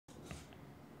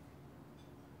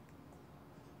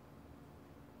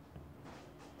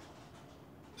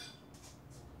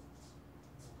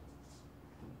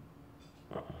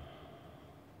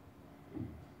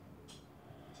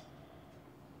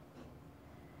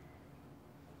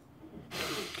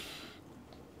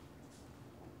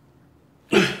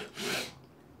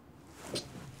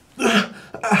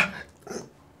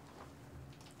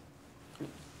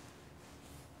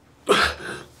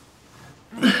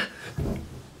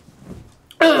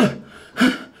Help!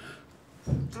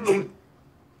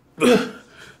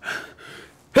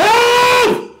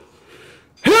 Help!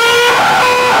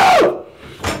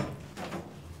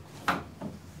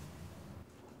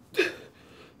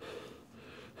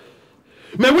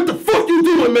 Man, what the fuck you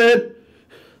doing, man?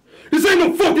 This ain't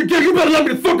no fucking game. You better let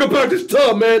me the fuck up out this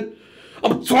tub, man.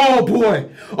 I'm a tall boy.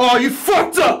 Oh, you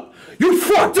fucked up. You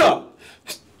fucked up.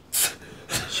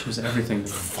 She was everything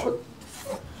to me.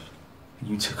 And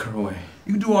you took her away.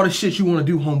 You do all the shit you want to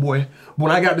do, homeboy.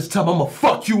 When I got this tub, I'm gonna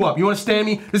fuck you up. You understand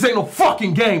me? This ain't no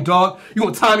fucking game, dog. You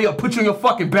gonna tie me up, put you in your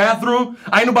fucking bathroom?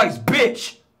 I ain't nobody's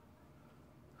bitch.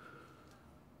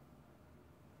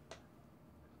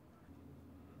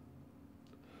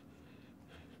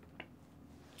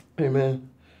 Hey, man.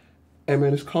 Hey,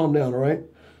 man, just calm down, all right?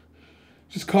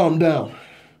 Just calm down.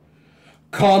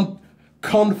 Calm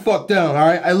the fuck down, all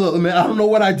right? Look, man, I don't know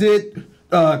what I did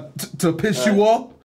to piss you off.